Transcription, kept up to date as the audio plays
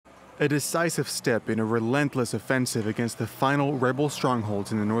A decisive step in a relentless offensive against the final rebel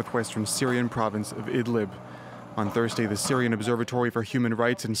strongholds in the northwestern Syrian province of Idlib. On Thursday, the Syrian Observatory for Human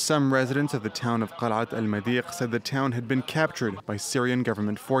Rights and some residents of the town of Qalaat al-Madiq said the town had been captured by Syrian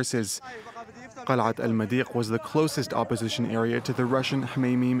government forces. Qalaat al-Madiq was the closest opposition area to the Russian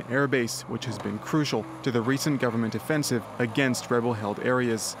Hmeimim airbase, which has been crucial to the recent government offensive against rebel-held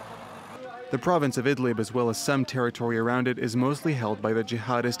areas. The province of Idlib, as well as some territory around it, is mostly held by the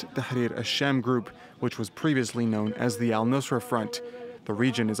jihadist Tahrir al-Sham group, which was previously known as the al-Nusra Front. The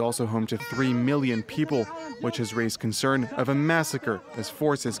region is also home to 3 million people, which has raised concern of a massacre as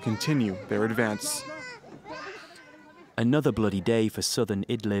forces continue their advance. Another bloody day for southern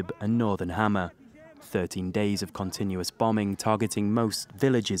Idlib and northern Hama. 13 days of continuous bombing targeting most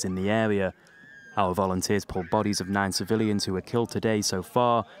villages in the area. Our volunteers pulled bodies of 9 civilians who were killed today so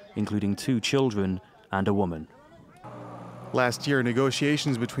far, including 2 children and a woman. Last year,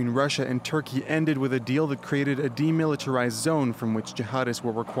 negotiations between Russia and Turkey ended with a deal that created a demilitarized zone from which jihadists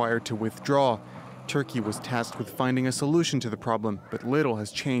were required to withdraw. Turkey was tasked with finding a solution to the problem, but little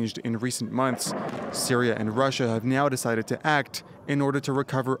has changed in recent months. Syria and Russia have now decided to act in order to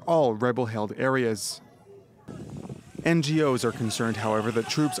recover all rebel-held areas. NGOs are concerned, however, that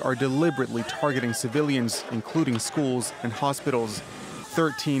troops are deliberately targeting civilians, including schools and hospitals.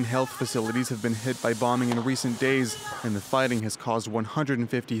 13 health facilities have been hit by bombing in recent days, and the fighting has caused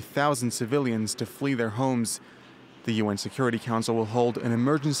 150,000 civilians to flee their homes. The UN Security Council will hold an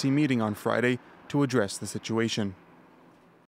emergency meeting on Friday to address the situation.